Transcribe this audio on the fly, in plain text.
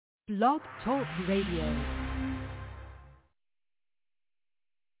Blog Talk Radio.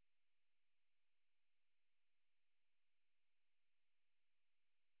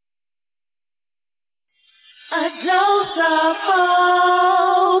 A dose of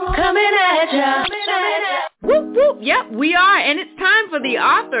hope coming at ya. Whoop, whoop, yep, we are, and it's time for the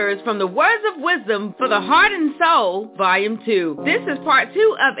authors from the Words of Wisdom for the Heart and Soul, Volume 2. This is part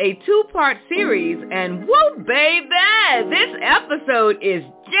 2 of a 2-part series, and whoop, baby, this episode is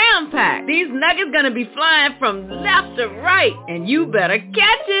jam-packed. These nuggets gonna be flying from left to right, and you better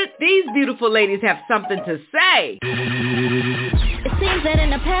catch it. These beautiful ladies have something to say. It seems that in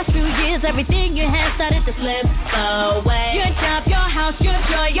the past few years, everything you had started to slip away. Your job, your house, your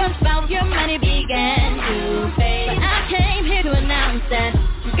joy, your spouse, your money began to fade. But I came here to announce that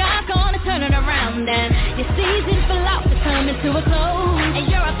God's gonna turn it around, and your season for life is coming to a close, and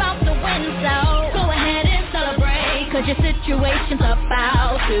you're about to win, so go ahead and celebrate, cause your situation's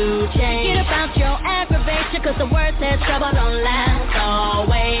about to change. Get about your aggravation, cause the word says trouble don't last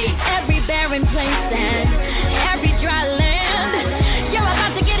always. Every barren place and every dry land, you're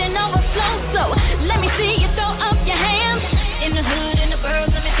about to get an overflow, so let me see you throw up your hands. In the hood, in the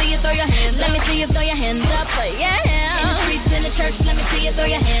burbs, let me see you throw your hands. Let me see you throw your hands up, yeah. In the streets, in the church, let me see you throw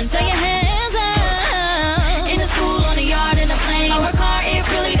your hands up. In the school, on the yard, in the plane, or a car, it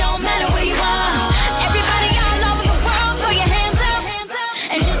really don't matter where you are. Everybody all over the world, throw your hands up,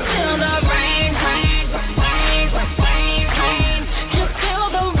 and just feel the rain, rain, rain, rain, rain. Just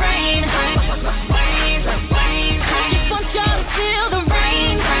feel the rain, rain, rain, rain. Just want y'all to feel the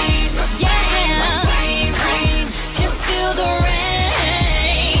rain, rain, yeah. Rain, rain. Just feel the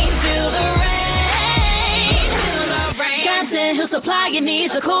rain, feel the rain, feel the rain. God said He'll supply your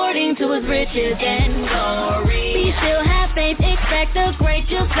needs according to His riches and glory. Be still, have faith, expect the great,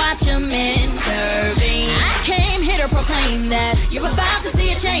 just watch Him intervene. I came here to proclaim that you're about to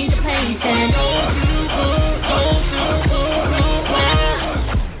see a change of pace. And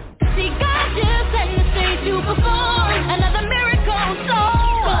see, God just setting the stage to perform another miracle, so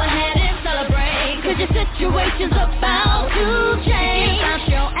go ahead and celebrate, cause your situation's about to change. Get out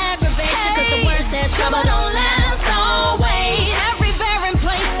your aggravation, cause the word says trouble don't last always. Every barren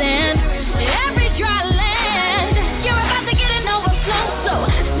place and every dry land, you're about to get an overflow, so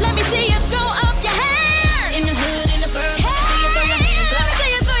let me see you throw up your hands. In the hood, in the burbs, let me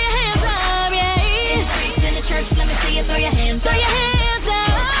see you throw your hands up, yeah. In the streets, in the church, let me see you throw your hands up.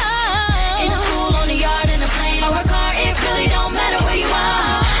 In the school, on the yard, in the plane, or a car, it really don't matter where you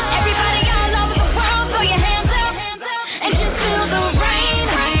are. Everybody all over the world, throw your hands up, and just feel the rain,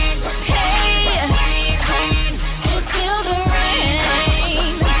 hey, just feel the rain,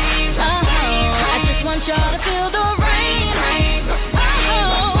 I just want y'all to feel the rain,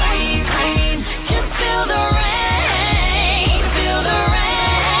 just feel the rain, feel the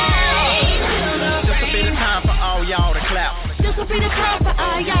rain, This'll be the time for all y'all to clap. this'll be the time for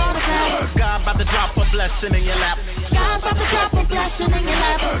all y'all to clap. God about to drop a blessing in your lap. God's about to drop a blessing in your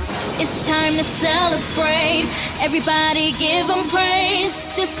lap. It's time to celebrate. Everybody give Him praise.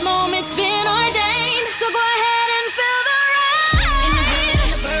 This moment's been ordained, so go ahead and feel the rain. In the hood, in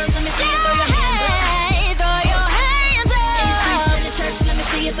the burbs, let me see you throw your hands up. Throw your hands up. In the streets, in the church, let me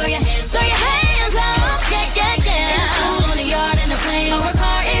see you throw your hands up. Throw your hands up, yeah, yeah, yeah. In the school, on the yard, in the plane, or a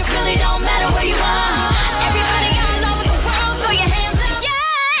car, it really don't matter where you are. Everybody all over the world, throw your hands up, yeah.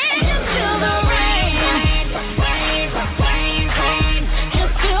 And just feel the rain, rain, rain, rain.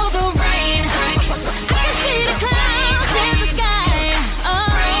 Just feel the rain. I can see the clouds in the sky.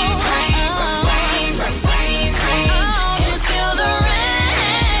 Oh, rain, rain, rain. Oh, just feel the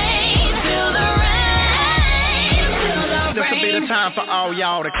rain, feel the rain, feel the rain. This'll be the time for all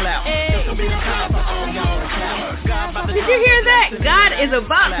y'all to clap. This'll be the time for all y'all to clap. God about to Did you hear that? God is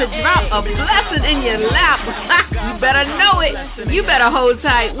about to drop a blessing in your lap. You better know it. You better hold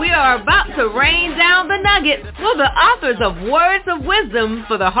tight. We are about to rain down the nuggets. Will the authors of Words of Wisdom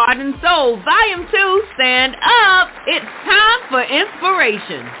for the Heart and Soul, Volume 2, stand up? It's time for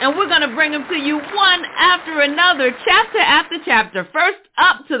inspiration. And we're going to bring them to you one after another, chapter after chapter. First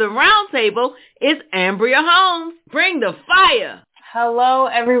up to the round table is Ambria Holmes. Bring the fire. Hello,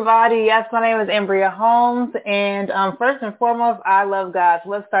 everybody. Yes, my name is Ambria Holmes, and first and foremost, I love God. So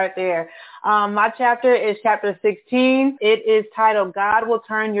let's start there. My chapter is chapter 16. It is titled, God Will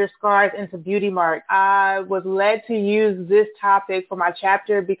Turn Your Scars into Beauty Marks. I was led to use this topic for my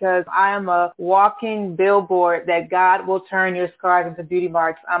chapter because I am a walking billboard that God will turn your scars into beauty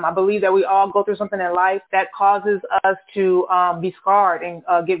marks. I believe that we all go through something in life that causes us to be scarred and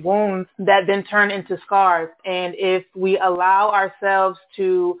get wounds that then turn into scars. And if we allow ourselves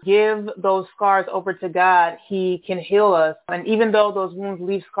to give those scars over to God, He can heal us. And even though those wounds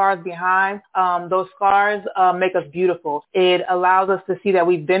leave scars behind, those scars make us beautiful. It allows us to see that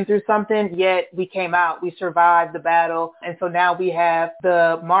we've been through something, yet we came out. We survived the battle. And so now we have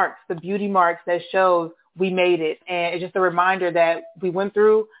the marks, the beauty marks that shows we made it. And it's just a reminder that we went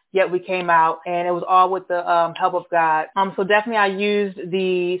through, yet we came out, and it was all with the help of God. So definitely I used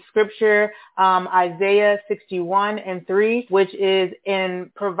the scripture, Isaiah 61:3, which is,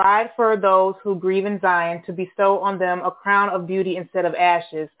 "And provide for those who grieve in Zion, to bestow on them a crown of beauty instead of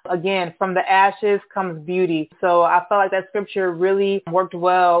ashes." Again, from the ashes comes beauty. So I felt like that scripture really worked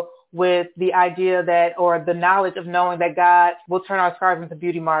well with the idea that, or the knowledge of knowing that God will turn our scars into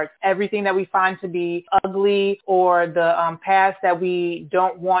beauty marks. Everything that we find to be ugly or the past that we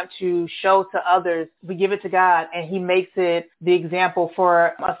don't want to show to others, we give it to God, and He makes it the example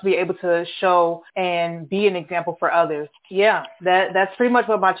for us to be able to show and be an example for others. Yeah, that's pretty much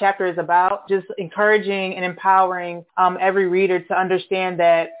what my chapter is about, just encouraging and empowering every reader to understand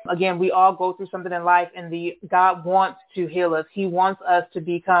that, again, we all go through something in life, and God wants to heal us. He wants us to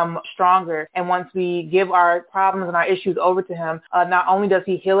become stronger. And once we give our problems and our issues over to Him, not only does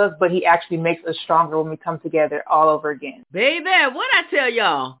He heal us, but He actually makes us stronger when we come together all over again. Baby, what I tell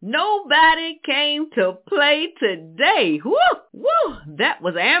y'all? Nobody came to play today. Woo! Woo! That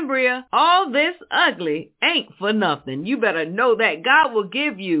was Ambria. All this ugly ain't for nothing. You better know that God will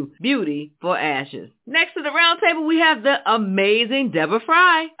give you beauty for ashes. Next to the round table, we have the amazing Deborah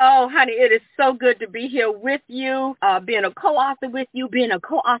Fry. Oh, honey, it is so good to be here with you, being a co-author with you, being a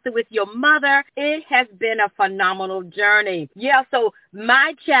co-author with your mother. It has been a phenomenal journey. Yeah, so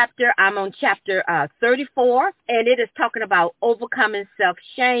my chapter, I'm on chapter 34, and it is talking about overcoming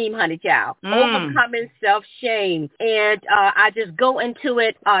self-shame, honey child. Overcoming self-shame. And I just go into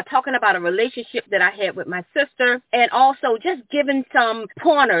it talking about a relationship that I had with my sister, and also just giving some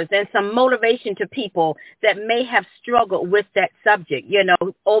pointers and some motivation to people that may have struggled with that subject,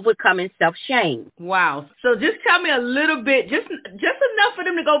 overcoming self-shame. Wow. So just tell me a little bit, just enough for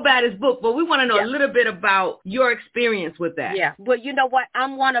them to go buy this book, but we want to know a little bit about your experience with that. Yeah. Well, you know what?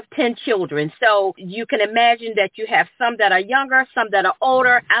 I'm one of 10 children, so you can imagine that you have some that are younger, some that are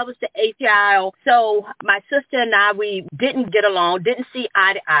older. I was the 8th child, so my sister and I, we didn't get along, didn't see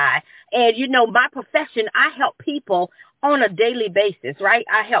eye to eye. And, my profession, I help people on a daily basis, right?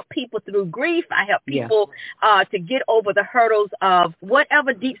 I help people through grief. I help people to get over the hurdles of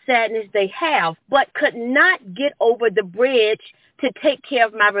whatever deep sadness they have, but could not get over the bridge to take care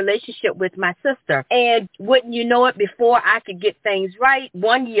of my relationship with my sister. And wouldn't you know it, before I could get things right,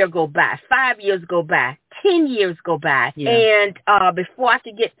 1 year go by, 5 years go by, 10 years go by. Yeah. And before I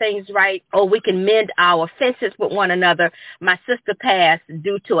could get things right, or we can mend our offenses with one another, my sister passed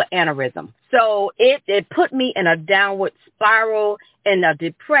due to an aneurysm. So it put me in a downward spiral, in a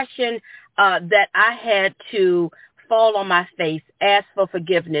depression that I had to fall on my face, ask for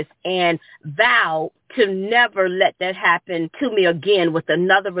forgiveness, and vow to never let that happen to me again with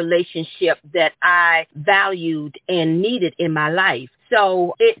another relationship that I valued and needed in my life.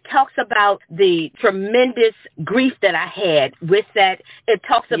 So it talks about the tremendous grief that I had with that. It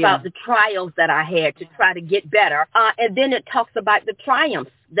talks about the trials that I had to try to get better. And then it talks about the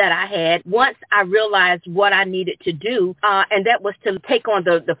triumphs that I had once I realized what I needed to do, and that was to take on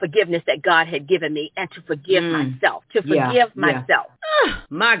the forgiveness that God had given me and to forgive myself, myself.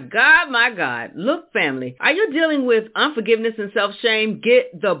 My God, my God. Look, family, are you dealing with unforgiveness and self-shame?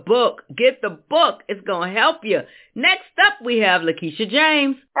 Get the book. Get the book. It's going to help you. Next up, we have Lakeisha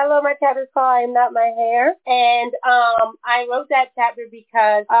James. Hello, my chapter is called I Am Not My Hair. And I wrote that chapter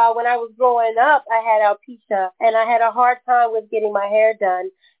because when I was growing up, I had alopecia, and I had a hard time with getting my hair done.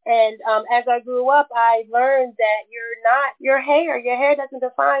 And as I grew up, I learned that you're not your hair. Your hair doesn't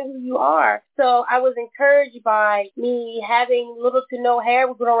define who you are. So I was encouraged by me having little to no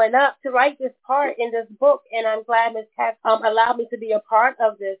hair growing up to write this part in this book. And I'm glad Ms. Kat allowed me to be a part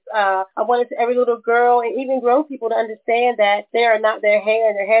of this. I wanted every little girl and even grown people to understand that they are not their hair,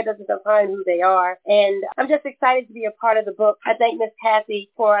 and their hair doesn't define who they are. And I'm just excited to be a part of the book. I thank Ms.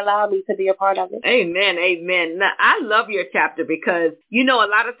 Kathy for allowing me to be a part of it. Amen, amen. Now, I love your chapter because, a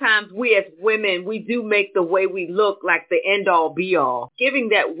lot of times we as women, we do make the way we look like the end all be all. Giving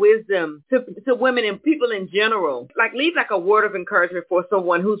that wisdom to women and people in general, like leave like a word of encouragement for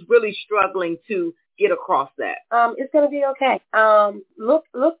someone who's really struggling to get across that. It's going to be okay. Look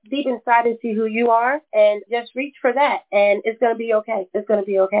deep inside and see who you are and just reach for that. And it's going to be okay. It's going to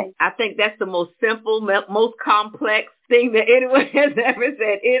be okay. I think that's the most simple, most complex thing that anyone has ever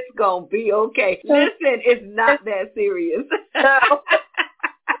said. It's going to be okay. Listen, it's not that serious. No.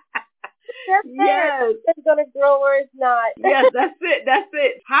 Yes. It's going to grow or it's not. Yes, that's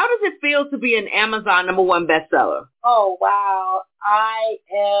it. How does it feel to be an Amazon #1 bestseller? Oh, wow. I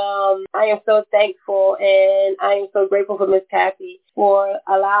am so thankful, and I am so grateful for Miss Kathy for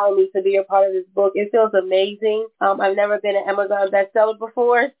allowing me to be a part of this book. It feels amazing. I've never been an Amazon bestseller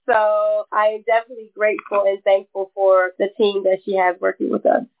before, so I am definitely grateful and thankful for the team that she has working with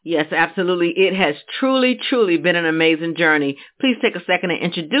us. Yes, absolutely. It has truly, truly been an amazing journey. Please take a second and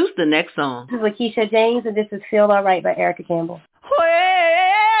introduce the next song. This is Lakeisha James, and this is Feel All Right by Erica Campbell. Well,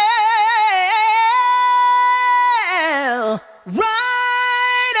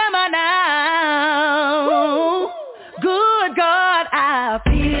 right am I now? Good God, I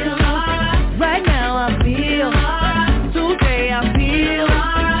feel right now. I feel today. I feel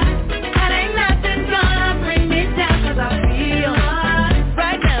and ain't nothing gonna bring me down 'cause I feel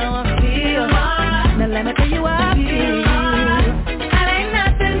right now. I feel. Now let me tell you, I feel and ain't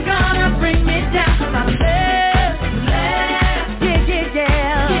nothing gonna bring me down 'cause I'm blessed.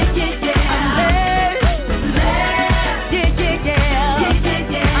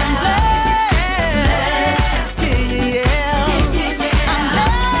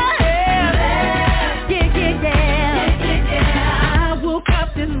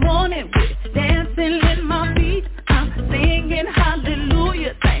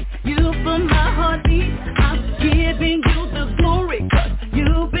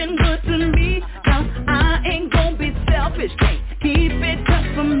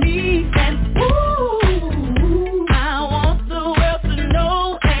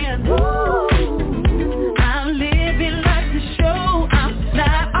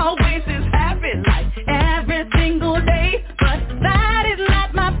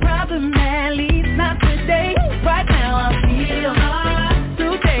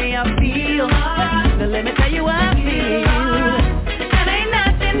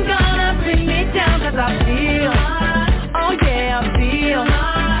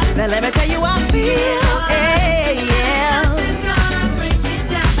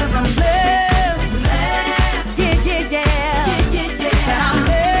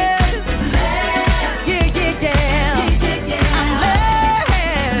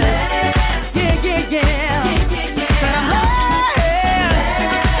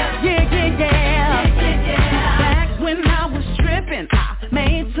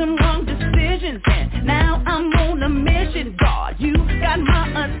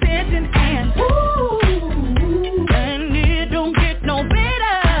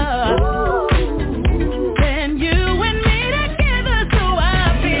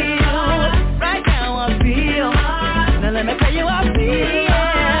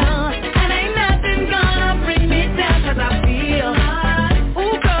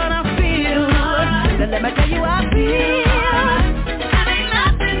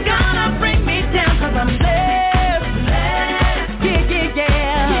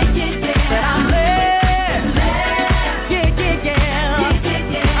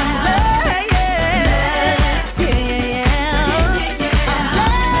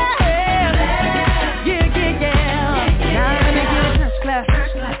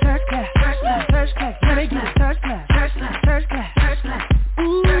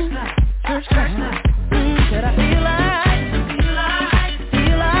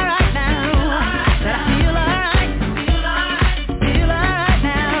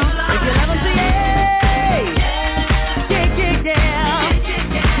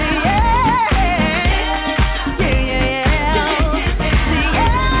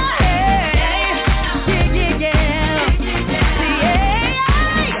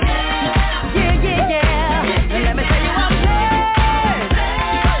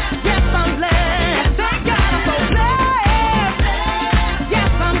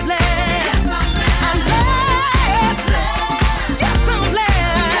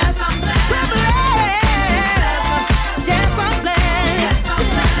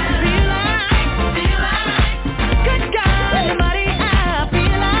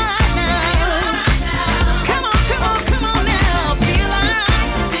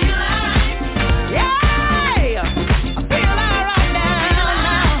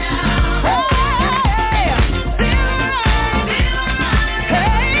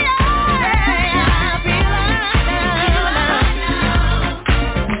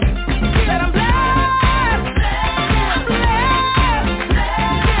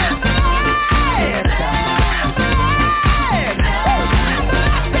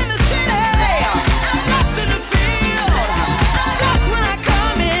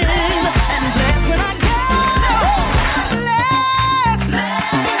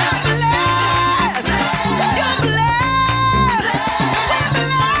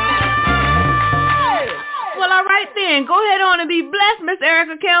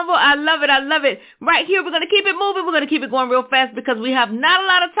 Erica Campbell. I love it. I love it. Right here, we're going to keep it moving. We're going to keep it going real fast because we have not a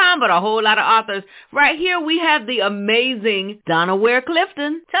lot of time, but a whole lot of authors. Right here, we have the amazing Donna Ware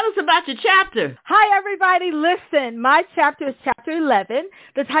Clifton. Tell us about your chapter. Hi, everybody. Listen, my chapter is chapter 11.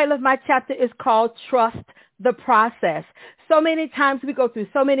 The title of my chapter is called Trust the Process. So many times we go through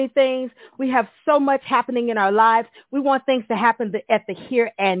so many things. We have so much happening in our lives. We want things to happen at the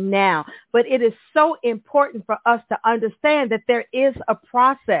here and now. But it is so important for us to understand that there is a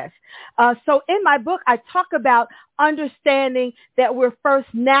process. So in my book, I talk about understanding that we're first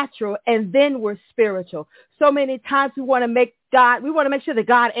natural and then we're spiritual. So many times we want to make sure that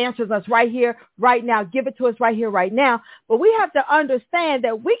God answers us right here, right now, give it to us right here, right now. But we have to understand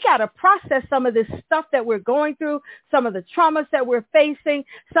that we got to process some of this stuff that we're going through, some of the traumas that we're facing,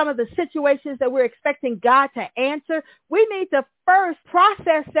 some of the situations that we're expecting God to answer. We need to first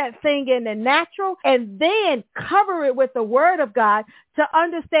process that thing in the natural and then cover it with the word of God to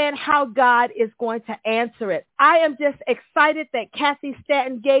understand how God is going to answer it. I am just excited that Kathy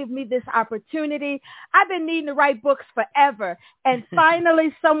Stanton gave me this opportunity. I've been needing to write books forever. And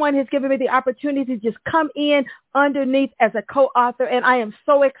finally, someone has given me the opportunity to just come in underneath as a co-author, and I am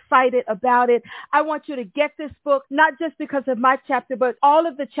so excited about it. I want you to get this book, not just because of my chapter, but all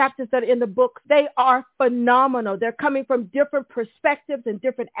of the chapters that are in the book. They are phenomenal. They're coming from different perspectives and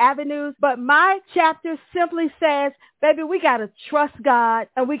different avenues. But my chapter simply says, baby, we got to trust God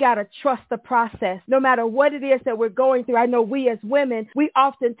and we got to trust the process. No matter what it is that we're going through, I know we as women, we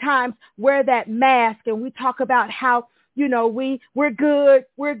oftentimes wear that mask and we talk about how we're good,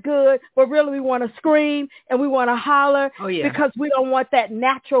 but really we want to scream and we want to holler because we don't want that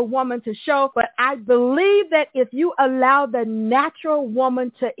natural woman to show. But I believe that if you allow the natural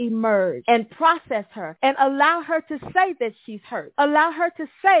woman to emerge and process her and allow her to say that she's hurt, allow her to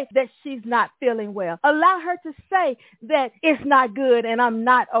say that she's not feeling well, allow her to say that it's not good and I'm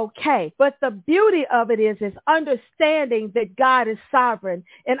not okay. But the beauty of it is understanding that God is sovereign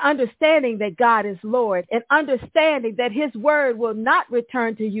and understanding that God is Lord and understanding that his word will not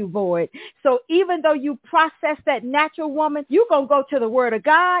return to you void. So even though you process that natural woman, you're going to go to the word of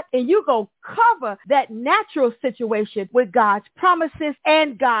God and you're going to cover that natural situation with God's promises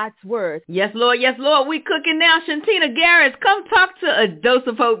and God's word. Yes, Lord. Yes, Lord. We cooking now. Shantina Garris, come talk to A Dose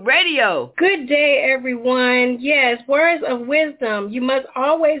of Hope Radio. Good day, everyone. Yes, words of wisdom. You must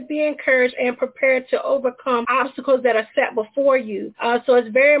always be encouraged and prepared to overcome obstacles that are set before you. So it's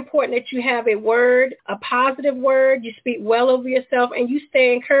very important that you have a word, a positive word. You speak well over yourself and you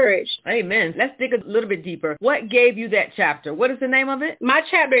stay encouraged. Amen. Let's dig a little bit deeper. What gave you that chapter? What is the name of it? My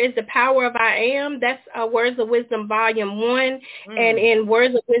chapter is The Power of I Am. That's Words of Wisdom Volume 1. And in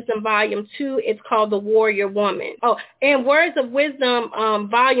Words of Wisdom Volume 2, it's called The Warrior Woman. Oh, and Words of Wisdom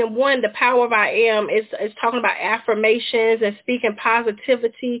Volume 1, The Power of I Am, is talking about affirmations and speaking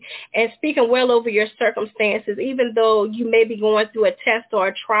positivity and speaking well over your circumstances. Even though you may be going through a test or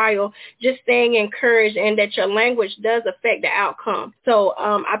a trial, just staying encouraged and that your language does affect the outcome. So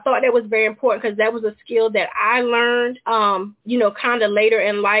I thought that was very important because that was a skill that I learned, kind of later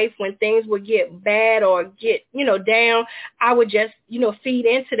in life when things would get bad or get, down. I would just, feed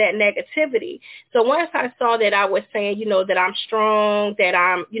into that negativity. So once I saw that I was saying, that I'm strong, that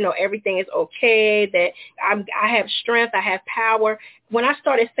I'm, everything is okay, that I have strength, I have power. When I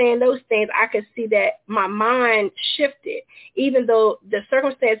started saying those things, I could see that my mind shifted. Even though the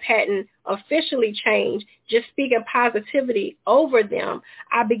circumstance hadn't officially changed, just speaking positivity over them,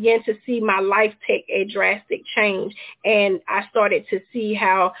 I began to see my life take a drastic change. And I started to see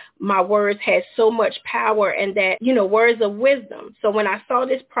how my words had so much power and that, words of wisdom. So when I saw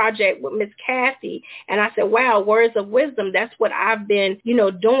this project with Miss Kathy and I said, wow, words of wisdom, that's what I've been,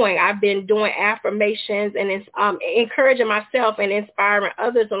 doing. I've been doing affirmations and encouraging myself and inspiring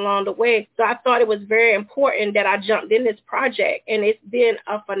others along the way. So I thought it was very important that I jumped in this project, and it's been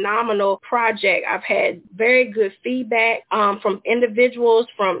a phenomenal project. I've had very good feedback from individuals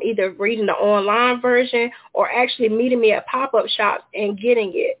from either reading the online version or actually meeting me at pop-up shops and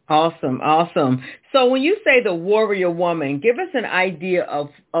getting it. Awesome. So when you say the warrior woman, give us an idea of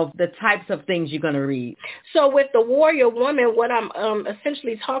the types of things you're going to read. So with the warrior woman, what I'm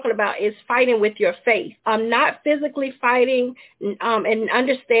essentially talking about is fighting with your faith. I'm not physically fighting and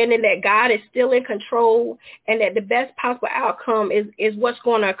understanding that God is still in control and that the best possible outcome is what's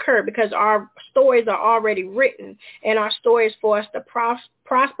going to occur because our stories are already written and our stories for us to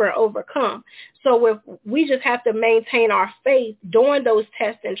prosper and overcome. So we just have to maintain our faith during those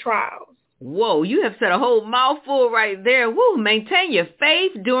tests and trials. Whoa, you have said a whole mouthful right there. Woo, maintain your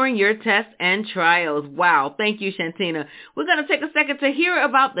faith during your tests and trials. Wow, thank you, Shantina. We're going to take a second to hear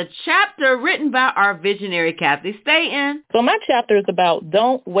about the chapter written by our visionary, Kathy Staten. So my chapter is about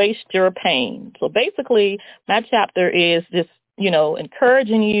don't waste your pain. So basically, my chapter is just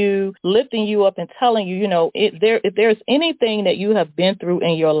encouraging you, lifting you up and telling you, if there's anything that you have been through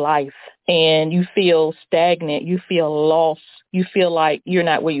in your life and you feel stagnant, you feel lost, you feel like you're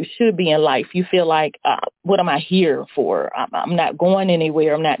not where you should be in life, you feel like, what am I here for? I'm not going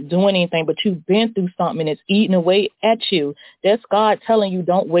anywhere. I'm not doing anything, but you've been through something and it's eating away at you. That's God telling you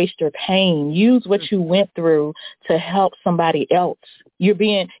don't waste your pain. Use what you went through to help somebody else. You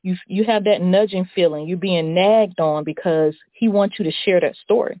have that nudging feeling. You're being nagged on because he wants you to share that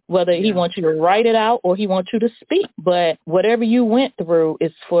story, whether he wants you to write it out or he wants you to speak. But whatever you went through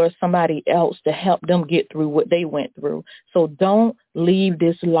is for somebody else to help them get through what they went through. So don't leave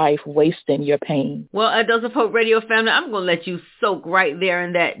this life wasting your pain. Well, Adoh of Hope Radio family, I'm going to let you soak right there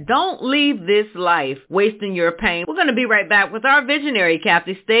in that. Don't leave this life wasting your pain. We're going to be right back with our visionary,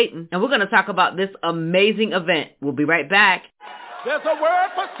 Kathy Staten, and we're going to talk about this amazing event. We'll be right back. There's a word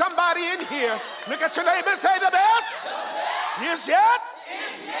for somebody in here. Look at your neighbor and say the best is yet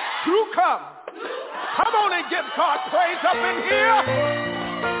to come. Come on and give God praise up in here.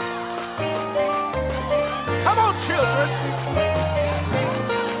 Come on, children.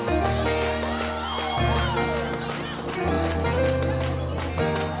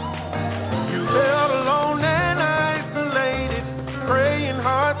 You felt alone and isolated, praying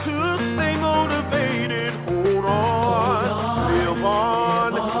hard to stay motivated. Hold on. Live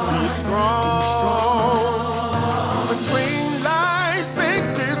on, be strong. Between life's big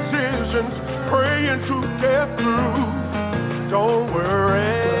decisions, praying to get through. Don't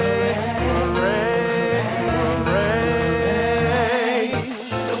worry.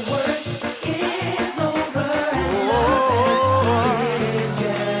 The worst is over.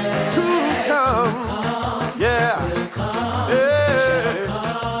 To come, yeah.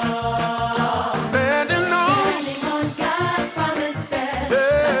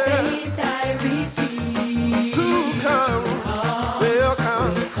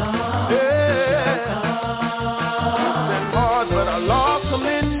 Come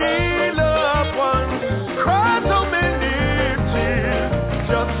in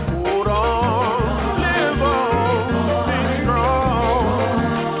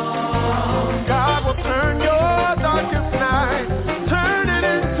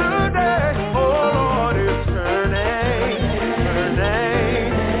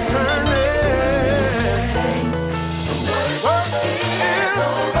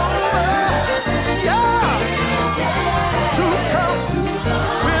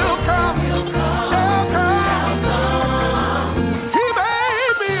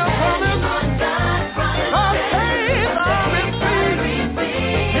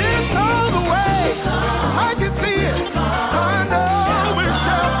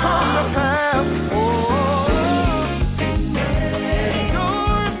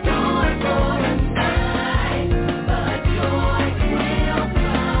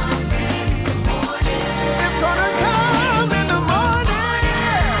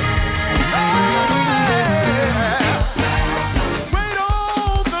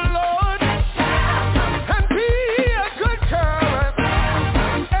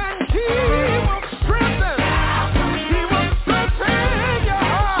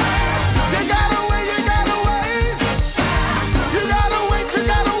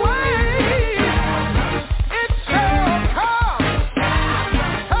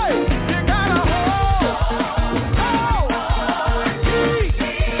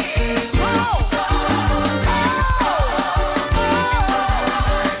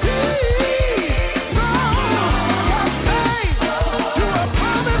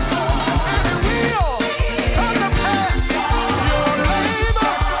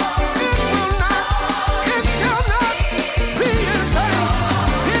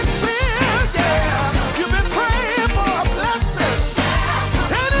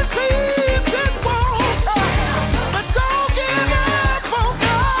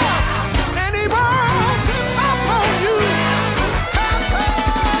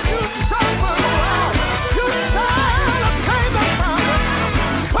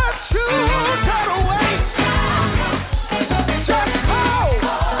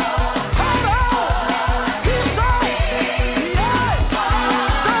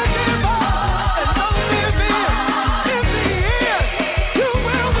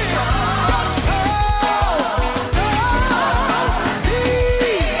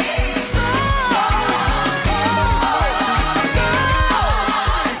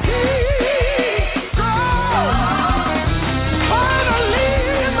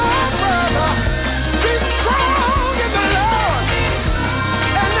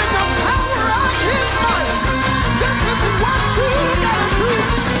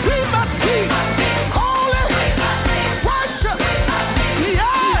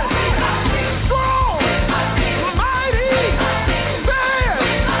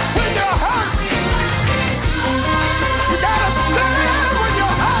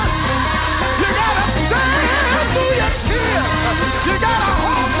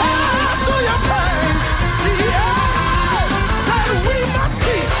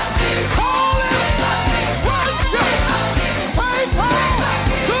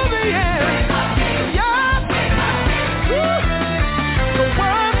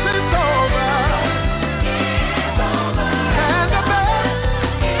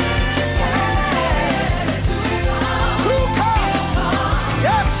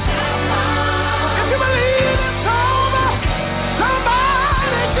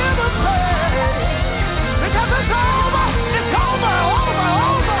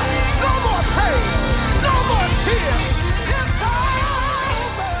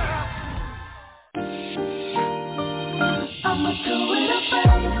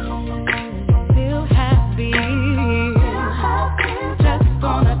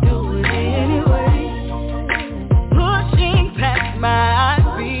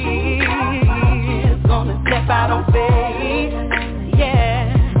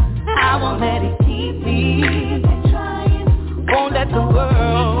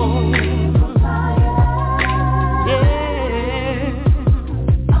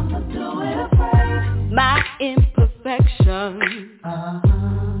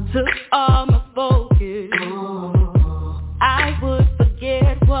took all my focus, I would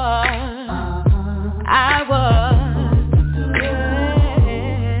forget what I was.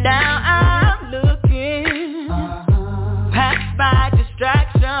 Now I'm looking past my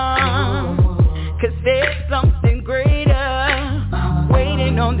distraction, 'cause there's something greater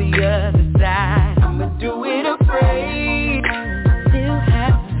waiting on the other side. I'ma do it afraid, still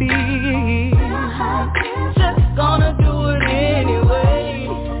have fear, just gonna do it anyway,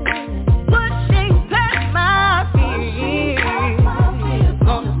 pushing past my fear,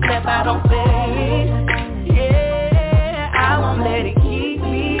 gonna step out on faith. Yeah, I won't let it keep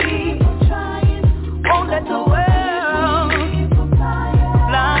me, won't let the world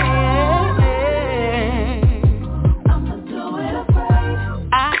fly. I'ma do it afraid.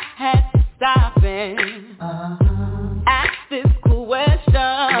 I had to stop and ask this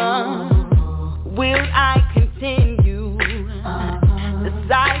question: will I continue the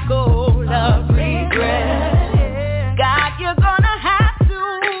cycle of regret? God, you're gonna have to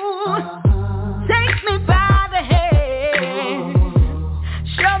take me by the hand,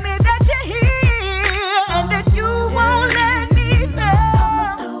 show me that you're here and that you won't let me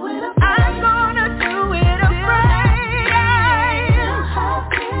down. I'm gonna do it afraid,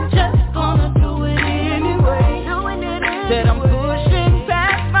 just gonna do it anyway. Said I'm pushing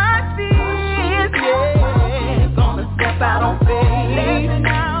past my fears, yeah, gonna step out on faith.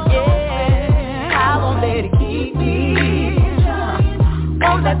 Yeah, I won't let it keep me,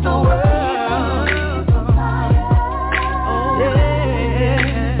 won't let the world.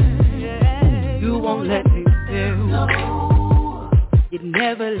 Yeah, you won't let me fail. You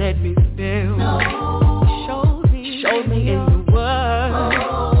never let me fail. Showed me in the word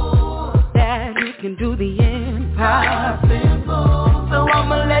that you can do the impossible. So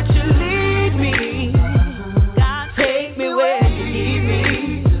I'ma let you lead me. God, take me where you need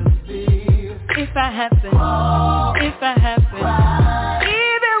me. If I happen,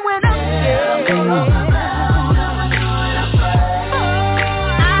 even when I'm scared,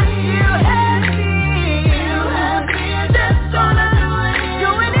 I still have fear. Just gonna do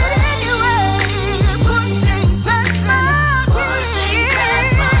it anyway, pushing past my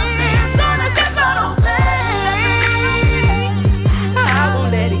fears, gonna step out on faith. I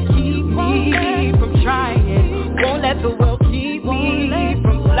won't let it keep me from trying, won't let the world keep me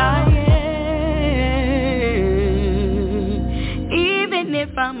from flying, even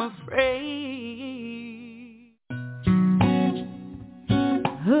if I'm afraid.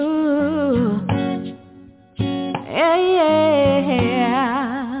 Ooh. Yeah,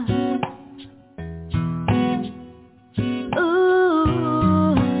 yeah.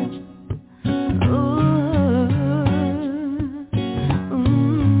 Ooh.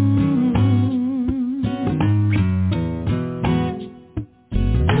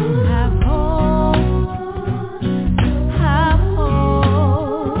 Have hope, have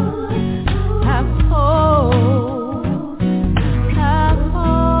hope, have hope,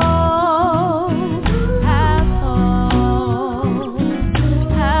 have hope,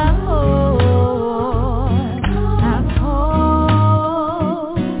 have hope, have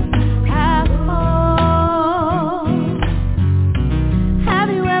hope, have hope. Have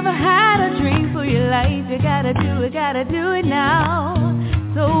you ever had a dream for your life? You gotta do it now.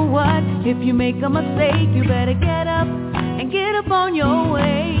 So what if you make a mistake? You better get up and get up on your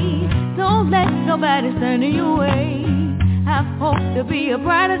way. Don't let nobody stand in your way. Have hope to be a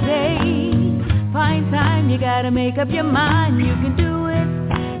brighter day. Find time, you gotta make up your mind. You can do it.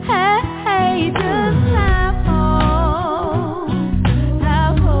 Hey, just have hope.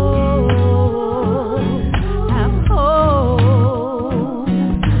 Have hope. Have hope.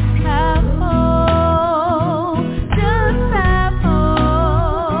 Have hope. Just have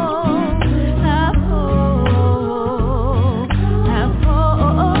hope. Have hope. Have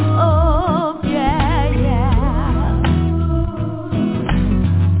hope. Yeah, yeah.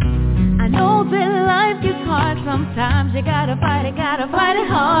 I know that life gets hard sometimes. You gotta fight it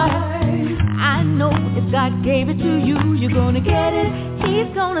hard. I know if God gave it to you, you're gonna get it. He's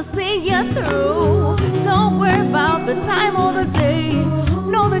gonna see you through. Don't worry about the time or the day.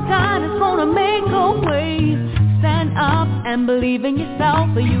 Know that God is gonna make a way. Stand up and believe in yourself,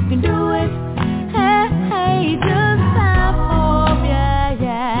 but you can do it. Hey, just have hope. Yeah,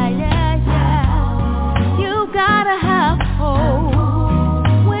 yeah, yeah, yeah. You gotta have hope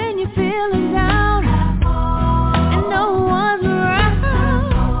when you're feeling down and no one's around.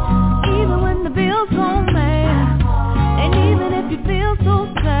 Even when the bills don't make, and even if you feel so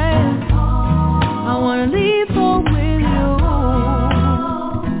sad, I wanna leave hope with you.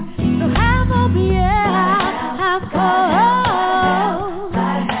 So have hope, yeah, have hope.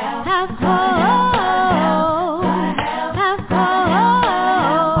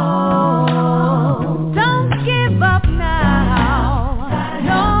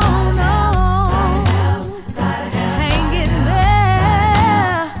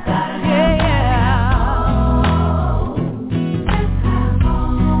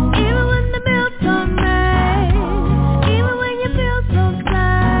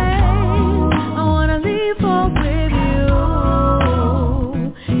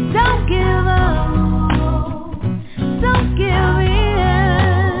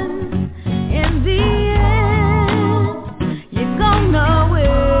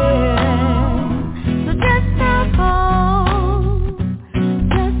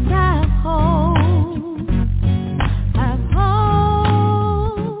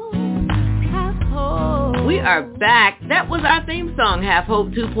 theme song, Have Hope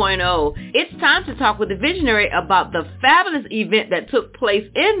 2.0. It's time to talk with the visionary about the fabulous event that took place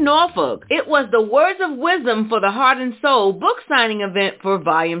in Norfolk. It was the Words of Wisdom for the Heart and Soul book signing event for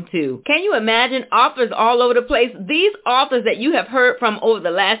Volume 2. Can you imagine authors all over the place? These authors that you have heard from over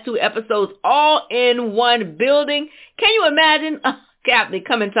the last 2 episodes all in one building. Can you imagine? Captain,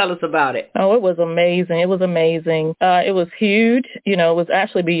 come and tell us about it. Oh, it was amazing. It was amazing. It was huge. It was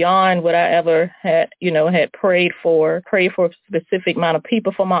actually beyond what I ever had prayed for. Prayed for a specific amount of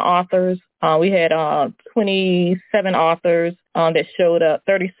people for my authors. We had 27 authors that showed up.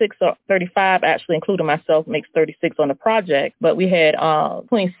 35 actually, including myself, makes 36 on the project. But we had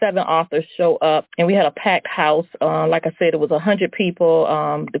 27 authors show up, and we had a packed house. Like I said, it was 100 people.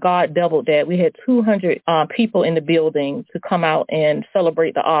 The God doubled that. We had 200 people in the building to come out and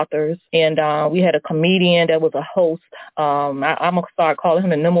celebrate the authors. And we had a comedian that was a host. I'm going to start calling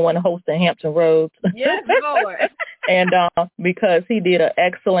him the number 1 host in Hampton Roads. Yes, Lord. And because he did an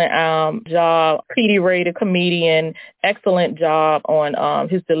excellent job, PD-rated comedian, excellent job on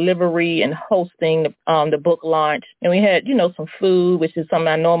his delivery and hosting the book launch. And we had, some food, which is something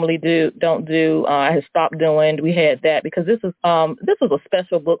I normally don't do. I had stopped doing. We had that because this was a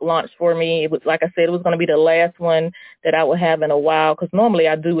special book launch for me. It was, like I said, it was going to be the last one that I would have in a while, because normally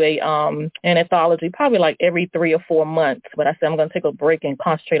I do an anthology probably like every 3 or 4 months. But I said I'm going to take a break and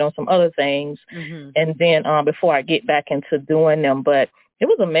concentrate on some other things, and then before I get back into doing them. But it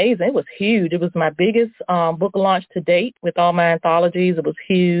was amazing. It was huge. It was my biggest book launch to date with all my anthologies. It was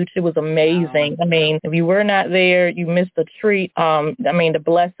huge. It was amazing. Wow. I mean, if you were not there, you missed the treat. The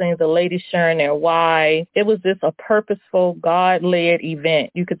blessings, the ladies sharing their why. It was just a purposeful, God-led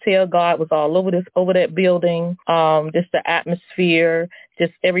event. You could tell God was all over that building, just the atmosphere,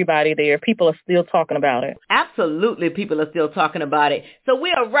 just everybody there. People are still talking about it. Absolutely, people are still talking about it. So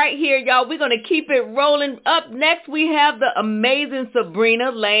we are right here, y'all. We're going to keep it rolling. Up next, we have the amazing Sabrina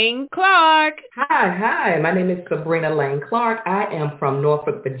Lane Clark. Hi. My name is Sabrina Lane Clark. I am from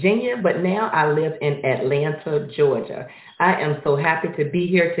Norfolk, Virginia, but now I live in Atlanta, Georgia. I am so happy to be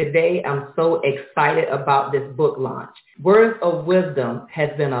here today. I'm so excited about this book launch. Words of Wisdom has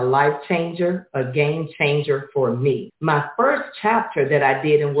been a life changer, a game changer for me. My first chapter that I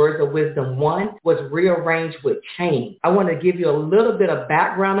did in Words of Wisdom 1 was Rearranged with Change. I want to give you a little bit of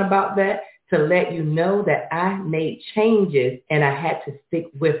background about that to let you know that I made changes and I had to stick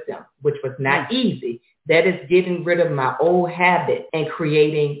with them, which was not easy. That is getting rid of my old habits and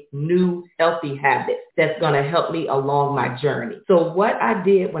creating new healthy habits that's going to help me along my journey. So what I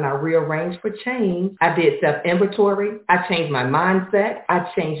did when I rearranged for change, I did self-inventory. I changed my mindset.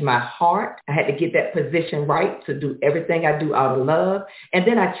 I changed my heart. I had to get that position right to do everything I do out of love. And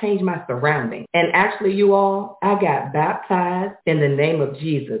then I changed my surroundings. And actually, you all, I got baptized in the name of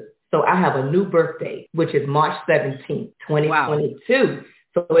Jesus. So I have a new birthday, which is March 17th, 2022. Wow.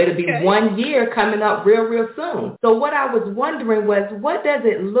 So it'll be 1 year coming up real soon. So what I was wondering was, what does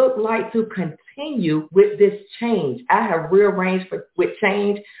it look like to continue with this change? I have rearranged with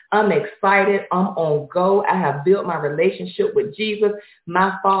change. I'm excited. I'm on go. I have built my relationship with Jesus.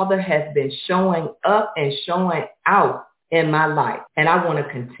 My Father has been showing up and showing out in my life, and I want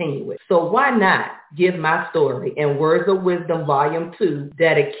to continue it. So why not give my story in Words of Wisdom Volume 2,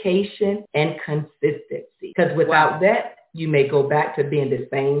 dedication and consistency? Because without that, you may go back to being the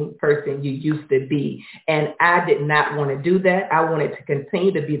same person you used to be. And I did not want to do that. I wanted to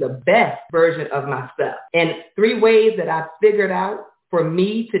continue to be the best version of myself. And 3 ways that I figured out for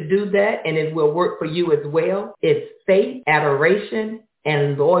me to do that, and it will work for you as well, is faith, adoration,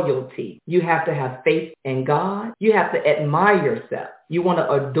 and loyalty. You have to have faith in God. You have to admire yourself. You want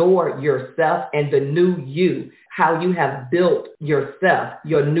to adore yourself and the new you, how you have built yourself,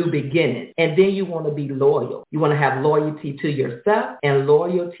 your new beginning. And then you want to be loyal. You want to have loyalty to yourself and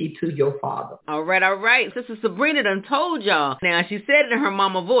loyalty to your Father. All right. Sister Sabrina done told y'all. Now, she said it in her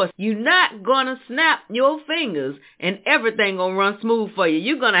mama voice, you're not going to snap your fingers and everything going to run smooth for you.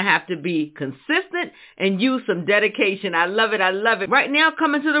 You're going to have to be consistent and use some dedication. I love it. Right now,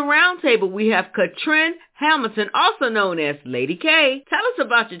 coming to the round table, we have Katrin Hamilton, also known as Lady K. Tell us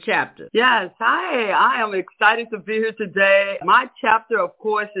about your chapter. Yes, hi. I am excited to be here today. My chapter, of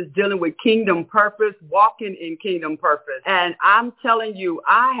course, is dealing with kingdom purpose, walking in kingdom purpose. And I'm telling you,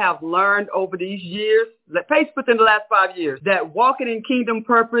 I have learned over these years, within the last 5 years, that walking in kingdom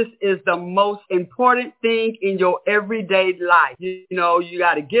purpose is the most important thing in your everyday life. You know, you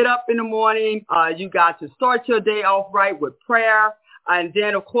got to get up in the morning. You got to start your day off right with prayer. And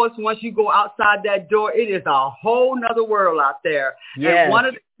then, of course, once you go outside that door, it is a whole nother world out there. Yes. And one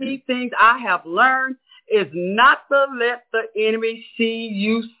of the key things I have learned is not to let the enemy see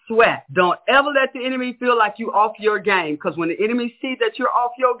you sweat. Don't ever let the enemy feel like you off your game, because when the enemy sees that you're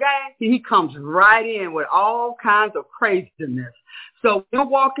off your game, he comes right in with all kinds of craziness. So when you're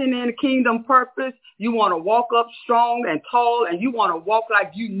walking in kingdom purpose, you want to walk up strong and tall, and you want to walk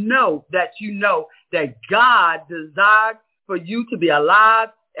like you know that God desired for you to be alive,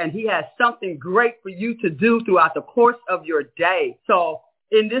 and he has something great for you to do throughout the course of your day. So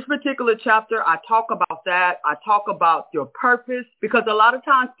in this particular chapter, I talk about that. I talk about your purpose, because a lot of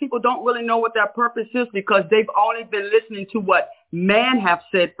times people don't really know what their purpose is, because they've only been listening to what man have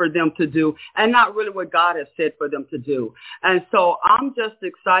said for them to do and not really what God has said for them to do. And so I'm just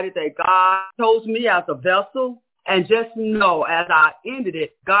excited that God chose me as a vessel. And just know, as I ended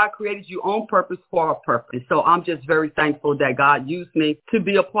it, God created you on purpose for a purpose. So I'm just very thankful that God used me to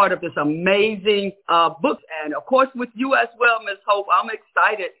be a part of this amazing book. And, of course, with you as well, Ms. Hope, I'm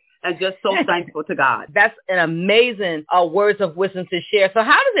excited and just so thankful to God. That's an amazing words of wisdom to share. So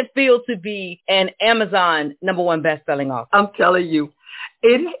how does it feel to be an Amazon #1 best-selling author? I'm telling you,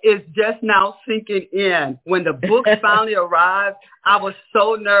 it is just now sinking in. When the book finally arrived, I was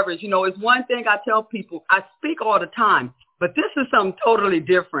so nervous. You know, it's one thing I tell people, I speak all the time, but this is something totally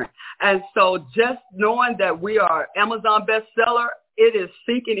different. And so just knowing that we are Amazon bestseller, it is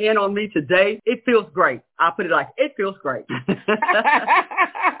sinking in on me today. It feels great. I'll put it like, it feels great.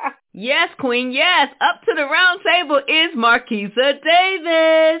 Yes, Queen, yes. Up to the round table is Marquisa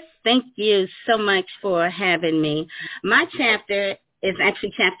Davis. Thank you so much for having me. My chapter is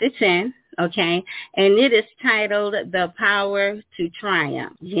actually chapter 10, okay? And it is titled The Power to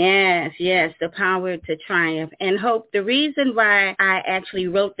Triumph. Yes, the power to triumph. And Hope, the reason why I actually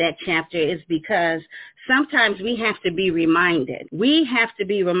wrote that chapter is because sometimes we have to be reminded. We have to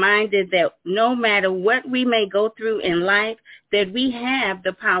be reminded that no matter what we may go through in life, that we have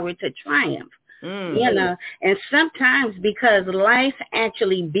the power to triumph. You know, and sometimes because life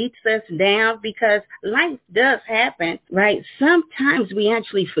actually beats us down, because life does happen, right? Sometimes we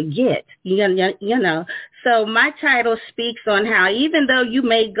actually forget, you know. So my title speaks on how even though you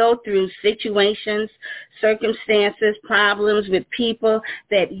may go through situations, circumstances, problems with people,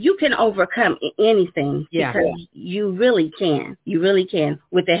 that you can overcome anything because you really can. You really can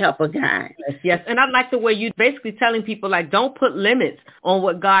with the help of God. Yes, and I like the way you basically telling people, like, don't put limits on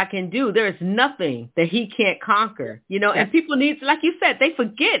what God can do. There is nothing that he can't conquer, you know, and people need to, like you said, they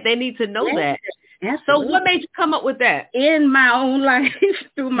forget. They need to know that. Absolutely. So what made you come up with that? In my own life,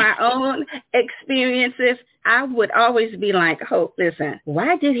 through my own experiences, I would always be like, Hope, listen,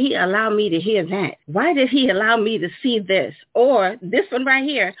 why did he allow me to hear that? Why did he allow me to see this? Or this one right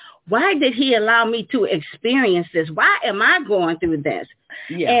here, why did he allow me to experience this? Why am I going through this?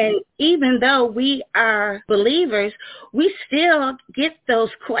 Yeah. And even though we are believers, we still get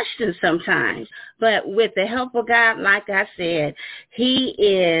those questions sometimes. But with the help of God, like I said, he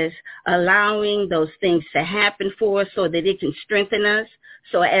is allowing those things to happen for us so that it can strengthen us.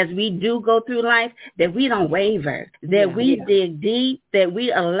 So as we do go through life, that we don't waver, that we dig deep, that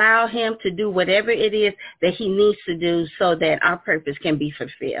we allow him to do whatever it is that he needs to do so that our purpose can be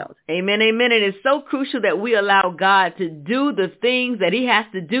fulfilled. Amen, amen. And it's so crucial that we allow God to do the things that he has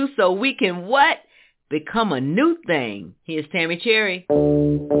to do so we can what? Become a new thing. Here's Tammy Cherry.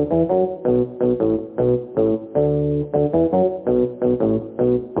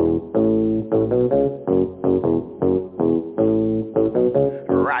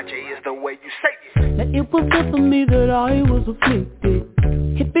 It was good for me that I was afflicted.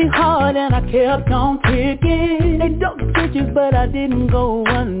 Hit me hard and I kept on kicking. They dug stitches but I didn't go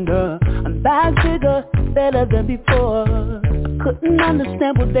under. I'm back bigger, better than before. I couldn't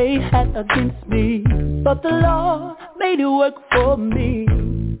understand what they had against me, but the Lord made it work for me.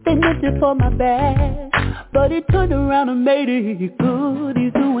 They meant it for my bad, but he turned around and made it good.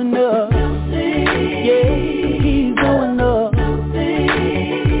 He's doing up. Yeah, he's doing up.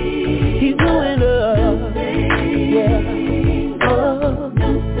 He's doing up, yeah, he's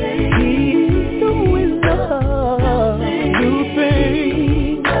doing up, new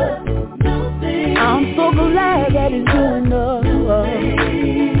thing. I'm so glad that he's doing up,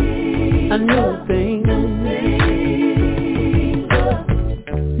 a new thing.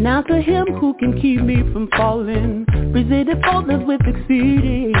 Now to him who can keep me from falling, presented faultless with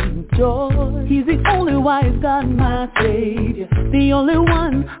exceeding joy. He's the only wise God, my Savior, the only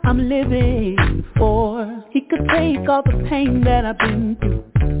one I'm living for. He could take all the pain that I've been through,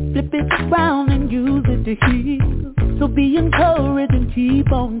 flip it around and use it to heal. So be encouraged and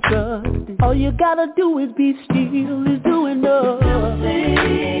keep on trusting. All you gotta do is be still. He's doing up.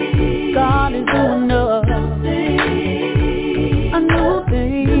 God is doing up. A new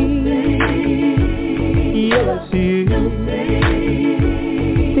thing.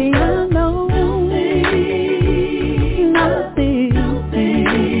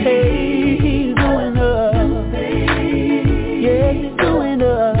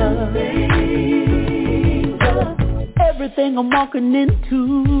 everything I'm walking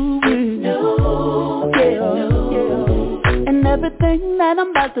into is new, yeah. And everything that I'm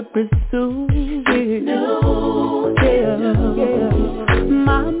about to pursue is new, yeah.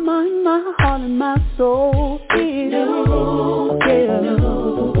 My mind, my heart, and my soul is new,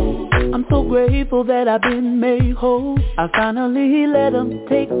 yeah. I'm so grateful that I've been made whole. I finally let him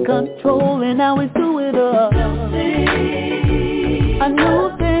take control, and now he's doing a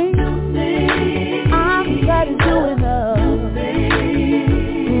new thing. I'm glad he's doing a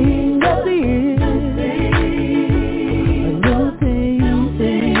yes he is. A new thing, a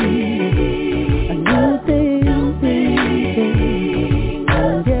new thing,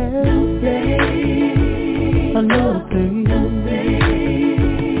 yes, a new thing.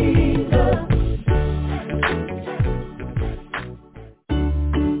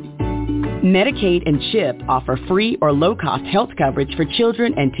 Medicaid and CHIP offer free or low-cost health coverage for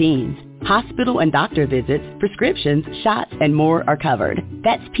children and teens. Hospital and doctor visits, prescriptions, shots, and more are covered.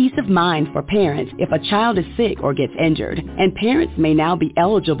 That's peace of mind for parents if a child is sick or gets injured. And parents may now be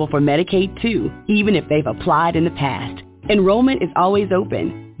eligible for Medicaid too, even if they've applied in the past. Enrollment is always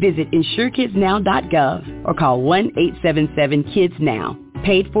open. Visit InsureKidsNow.gov or call 1-877-KIDS-NOW.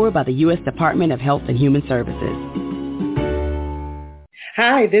 Paid for by the U.S. Department of Health and Human Services.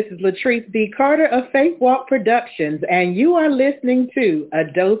 Hi, this is Latrice B. Carter of Faith Walk Productions, and you are listening to A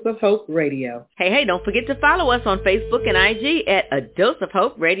Dose of Hope Radio. Hey, don't forget to follow us on Facebook and IG at A Dose of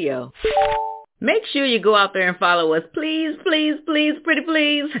Hope Radio. Make sure you go out there and follow us. Please, please, please, pretty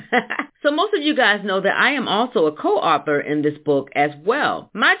please. So most of you guys know that I am also a co-author in this book as well.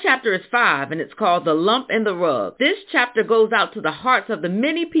 My chapter is 5, and it's called The Lump in the Rug. This chapter goes out to the hearts of the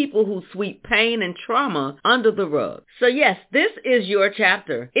many people who sweep pain and trauma under the rug. So yes, this is your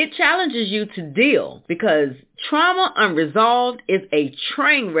chapter. It challenges you to deal because trauma unresolved is a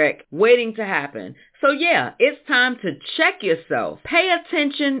train wreck waiting to happen. So yeah, it's time to check yourself. Pay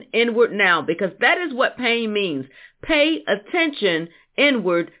attention inward now, because that is what pain means. Pay attention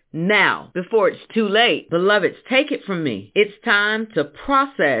inward now before it's too late. Beloveds, take it from me. It's time to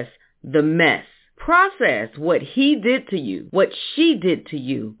process the mess. Process what he did to you, what she did to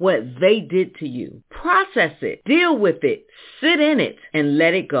you, what they did to you. Process it. Deal with it. Sit in it and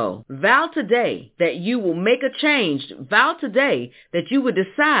let it go. Vow today that you will make a change. Vow today that you will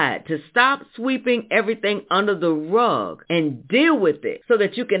decide to stop sweeping everything under the rug and deal with it so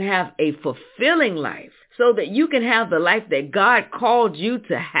that you can have a fulfilling life. So that you can have the life that God called you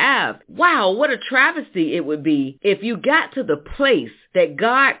to have. Wow, what a travesty it would be if you got to the place that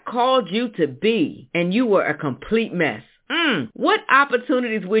God called you to be and you were a complete mess. What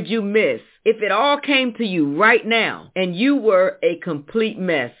opportunities would you miss if it all came to you right now and you were a complete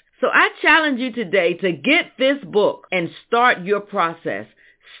mess? So I challenge you today to get this book and start your process.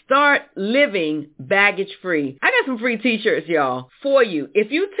 Start living baggage free. I got some free t-shirts, y'all, for you. If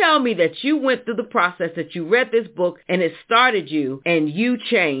you tell me that you went through the process, that you read this book and it started you and you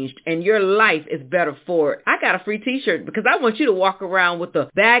changed and your life is better for it, I got a free t-shirt because I want you to walk around with a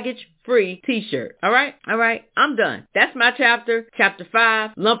baggage free t-shirt. All right. I'm done. That's my chapter. Chapter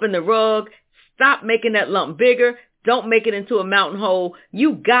 5, lump in the rug. Stop making that lump bigger. Don't make it into a mountain hole.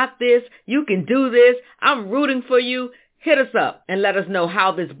 You got this. You can do this. I'm rooting for you. Hit us up and let us know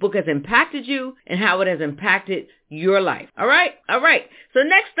how this book has impacted you and how it has impacted your life. All right. So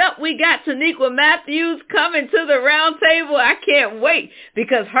next up, we got Taniqua Matthews coming to the round table. I can't wait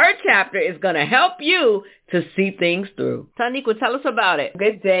because her chapter is going to help you to see things through. Taniqua, tell us about it.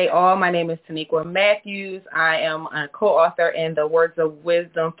 Good day, all. My name is Taniqua Matthews. I am a co-author in the Words of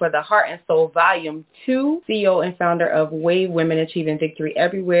Wisdom for the Heart and Soul Volume 2, CEO and founder of Wave Women Achieving Victory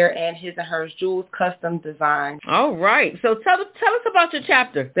Everywhere and His and Hers Jewels Custom Design. All right. So tell us about your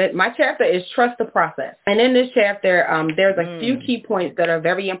chapter. My chapter is Trust the Process. And in this chapter, there's a few key points that are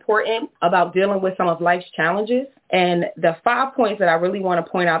very important about dealing with some of life's challenges. And the 5 points that I really want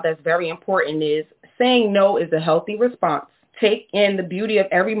to point out that's very important is saying no is a healthy response. Take in the beauty of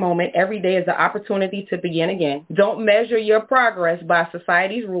every moment. Every day is an opportunity to begin again. Don't measure your progress by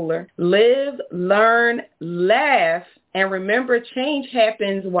society's ruler. Live, learn, laugh, and remember change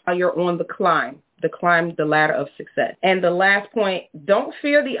happens while you're on the climb. The ladder of success. And the last point, don't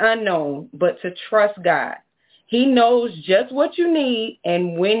fear the unknown, but to trust God. He knows just what you need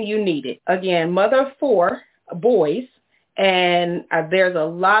and when you need it. Again, mother of 4 boys, and there's a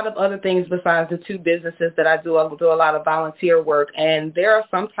lot of other things besides the 2 businesses that I do. I do a lot of volunteer work, and there are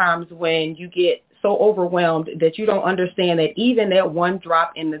some times when you get so overwhelmed that you don't understand that even that one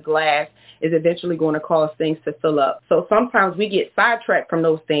drop in the glass is eventually going to cause things to fill up. So sometimes we get sidetracked from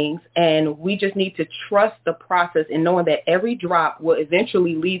those things, and we just need to trust the process and knowing that every drop will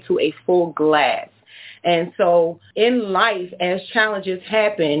eventually lead to a full glass. And so in life, as challenges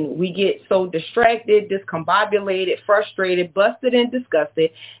happen, we get so distracted, discombobulated, frustrated, busted, and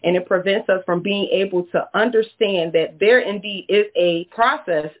disgusted, and it prevents us from being able to understand that there indeed is a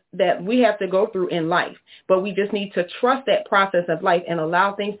process that we have to go through in life. But we just need to trust that process of life and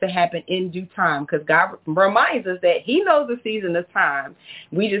allow things to happen in due time, because God reminds us that he knows the season of time.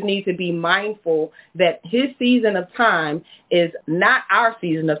 We just need to be mindful that his season of time is not our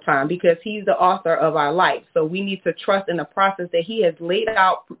season of time, because he's the author of our life. So we need to trust in the process that he has laid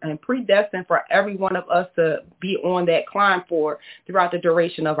out and predestined for every one of us to be on that climb for throughout the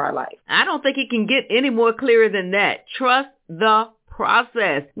duration of our life. I don't think it can get any more clearer than that. Trust the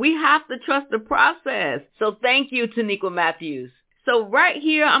process. We have to trust the process. So thank you, Taniqua Matthews. So right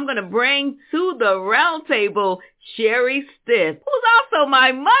here, I'm going to bring to the round table Sherry Stiff, who's also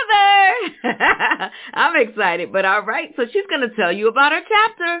my mother. I'm excited, but all right. So she's going to tell you about her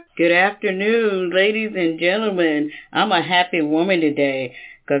chapter. Good afternoon, ladies and gentlemen. I'm a happy woman today,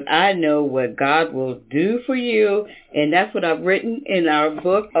 because I know what God will do for you, and that's what I've written in our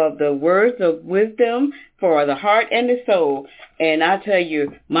book of the words of wisdom for the heart and the soul. And I tell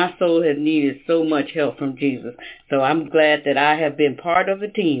you, my soul has needed so much help from Jesus. So I'm glad that I have been part of the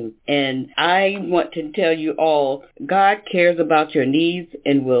team. And I want to tell you all, God cares about your needs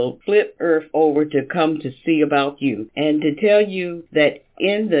and will flip earth over to come to see about you. And to tell you that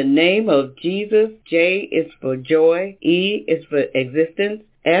in the name of Jesus, J is for joy, E is for existence,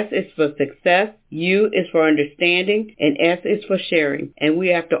 S is for success, U is for understanding, and S is for sharing. And we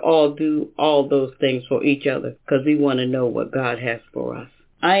have to all do all those things for each other, because we want to know what God has for us.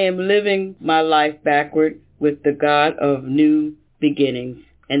 I am living my life backward with the God of new beginnings.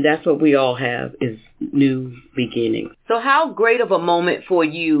 And that's what we all have, is new beginnings. So how great of a moment for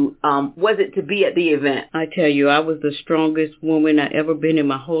you was it to be at the event? I tell you, I was the strongest woman I ever been in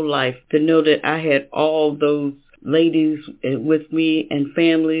my whole life. To know that I had all those ladies with me and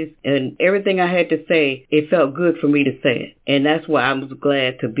families and everything I had to say, it felt good for me to say it. And that's why I was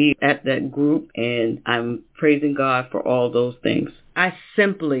glad to be at that group, and I'm praising God for all those things. I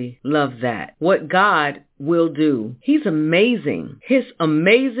simply love that. What God will do. He's amazing. His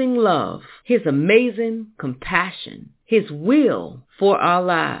amazing love, his amazing compassion, his will for our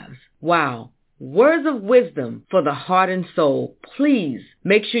lives. Wow. Words of wisdom for the heart and soul. Please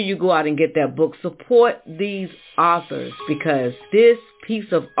make sure you go out and get that book. Support these authors, because this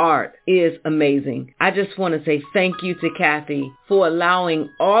piece of art is amazing. I just want to say thank you to Kathy for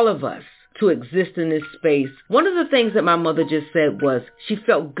allowing all of us to exist in this space. One of the things that my mother just said was she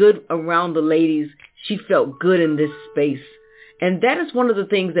felt good around the ladies. She felt good in this space. And that is one of the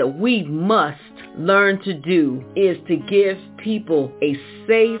things that we must learn to do, is to give people a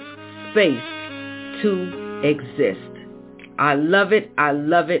safe space to exist. I love it. I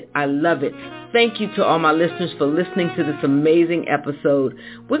love it. I love it. Thank you to all my listeners for listening to this amazing episode.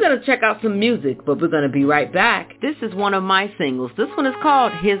 We're going to check out some music, but we're going to be right back. This is one of my singles. This one is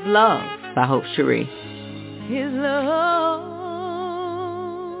called His Love by Hope Cherie. His love,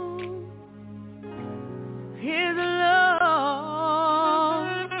 His love,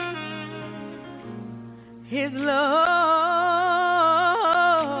 His love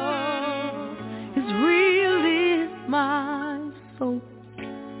is really my soul.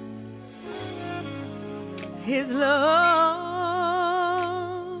 His love,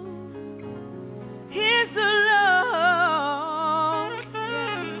 His love,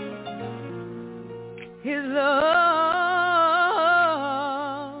 His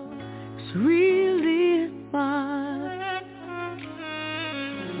love is really mine.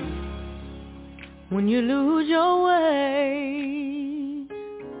 When you lose your way,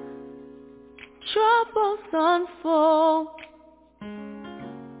 troubles unfold.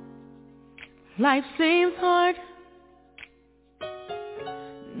 Life seems hard.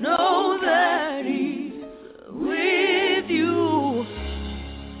 Know that He's with you.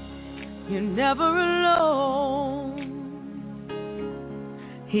 You're never alone.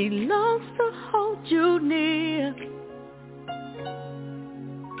 He longs to hold you near.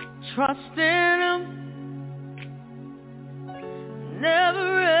 Trust in Him.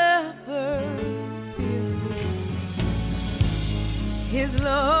 Never ever fear. His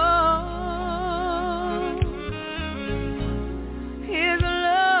love, His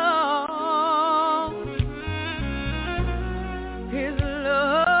love, His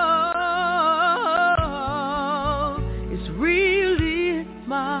love is really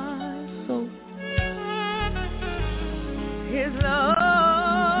my soul. His love,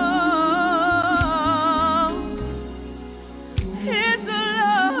 His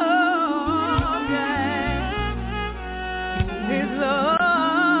love, yeah. His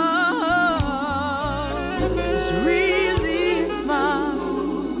love.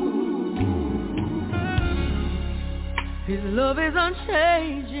 love is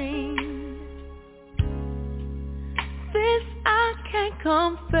unchanging. This I can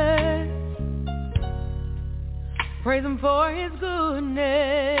confess. Praise him for his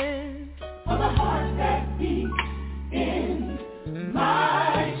goodness. For the heart that beats in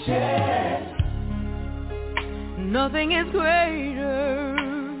my chest. Nothing is greater.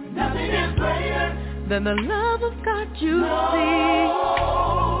 Nothing is greater than the love of God you see.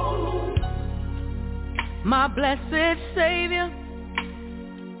 My blessed Savior,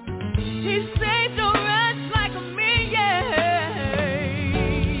 he saved a wretch like me, yeah.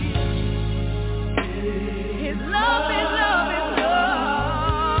 His love is love is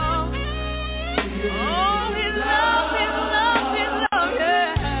love. Oh, his love is love is love,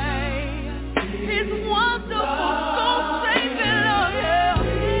 yeah. His wonderful soul saving love, yeah.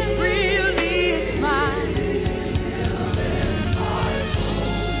 Really is mine.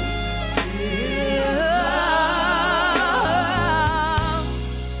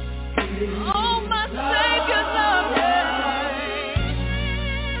 Oh, my Savior's love, yeah.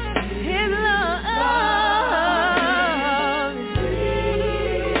 His love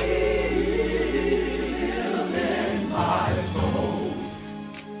in my soul.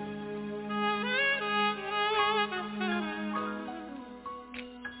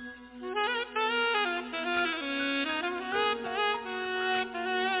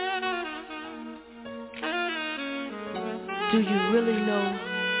 Do you really know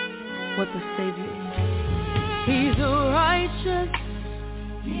what the Savior is? He's righteous.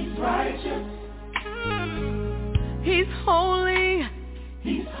 He's righteous. He's holy.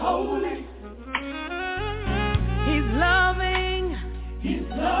 He's holy. He's loving. He's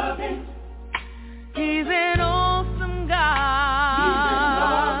loving. He's an awesome God. He's an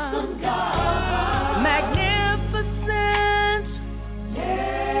awesome God. Magnificent.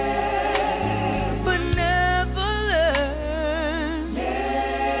 Yeah. Benevolent.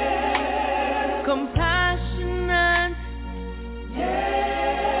 Yeah. Compassionate.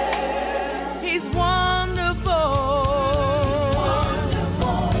 Yeah. He's wonderful.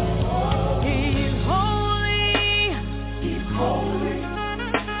 He's holy. He's holy.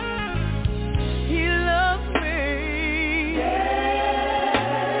 He loves me. Yeah.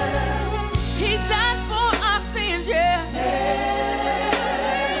 He died for our sins, yeah.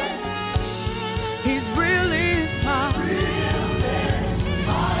 He's really mine.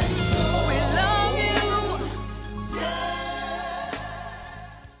 We love you.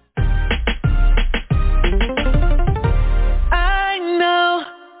 I know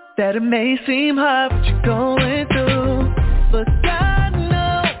that it may seem hard what you're going through, but God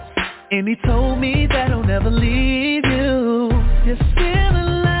knows, and he told me that he'll never leave you. You're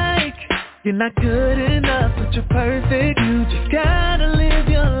feeling like you're not good enough, but you're perfect. You just gotta live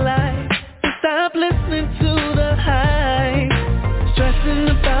your life and stop listening to the hype, stressing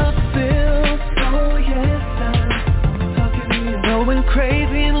about the bills. Oh yes, I'm talking to you. Going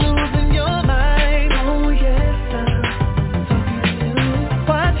crazy and losing your mind. Oh yes, I'm talking to you.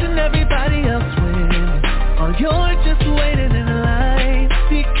 Watching everybody else win, while you're just waiting in line.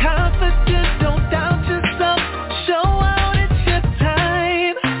 Be confident, don't doubt yourself. Show out, it's your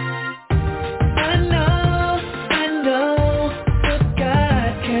time. I know what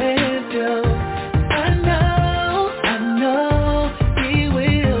God can do. I know he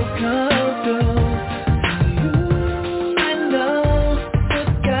will come through. I know what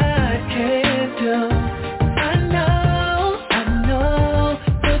God can do. I know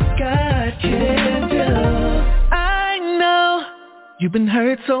what God can do. I know you've been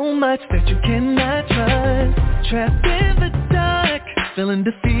hurt so much that you cannot trust. Trapped in the dark, feeling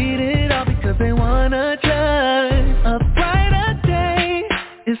defeated, all because they wanna judge. A brighter day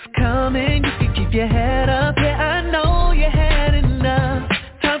is coming, you can keep your head up. Yeah, I know you had enough.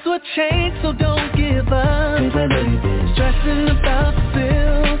 Times will change, so don't give up. Stressing about the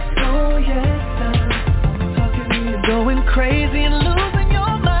bills. Oh yes, I'm talking to you. Going crazy and losing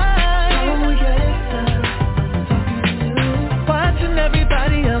your mind. Oh yes, I'm talking to you. Watching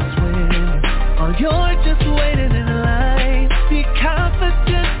everybody else win, while you're just waiting in line. Be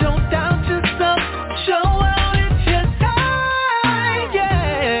confident, don't doubt yourself. Show out, it's your time.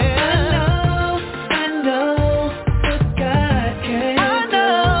 Yeah, I know what God can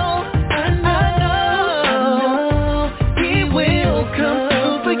do. I know he will come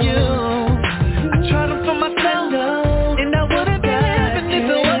through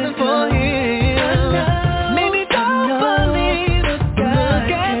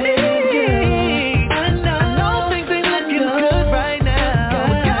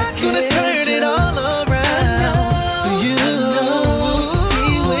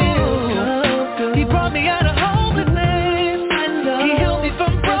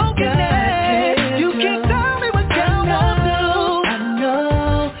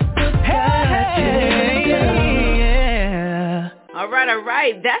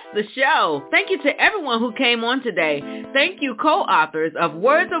right, that's the show. Thank you to everyone who came on today. Thank you, co-authors of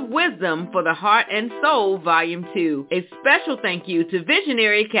Words of Wisdom for the Heart and Soul, Volume 2. A special thank you to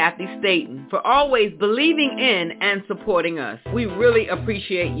visionary Kathy Staten for always believing in and supporting us. We really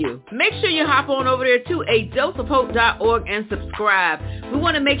appreciate you. Make sure you hop on over there to adoseofhope.org and subscribe. We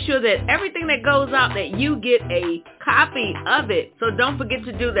want to make sure that everything that goes out, that you get a copy of it. So don't forget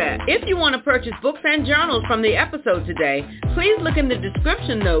to do that. If you want to purchase books and journals from the episode today, please look in the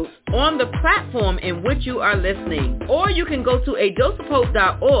description notes on the platform in which you are listening. Or you can go to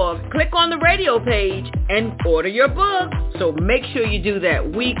adoseofhope.org, click on the radio page, and order your book. So make sure you do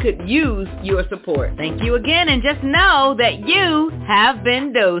that. We could use your support. Thank you again, and just know that you have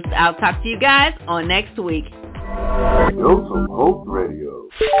been dosed. I'll talk to you guys on next week. Dose of Hope Radio.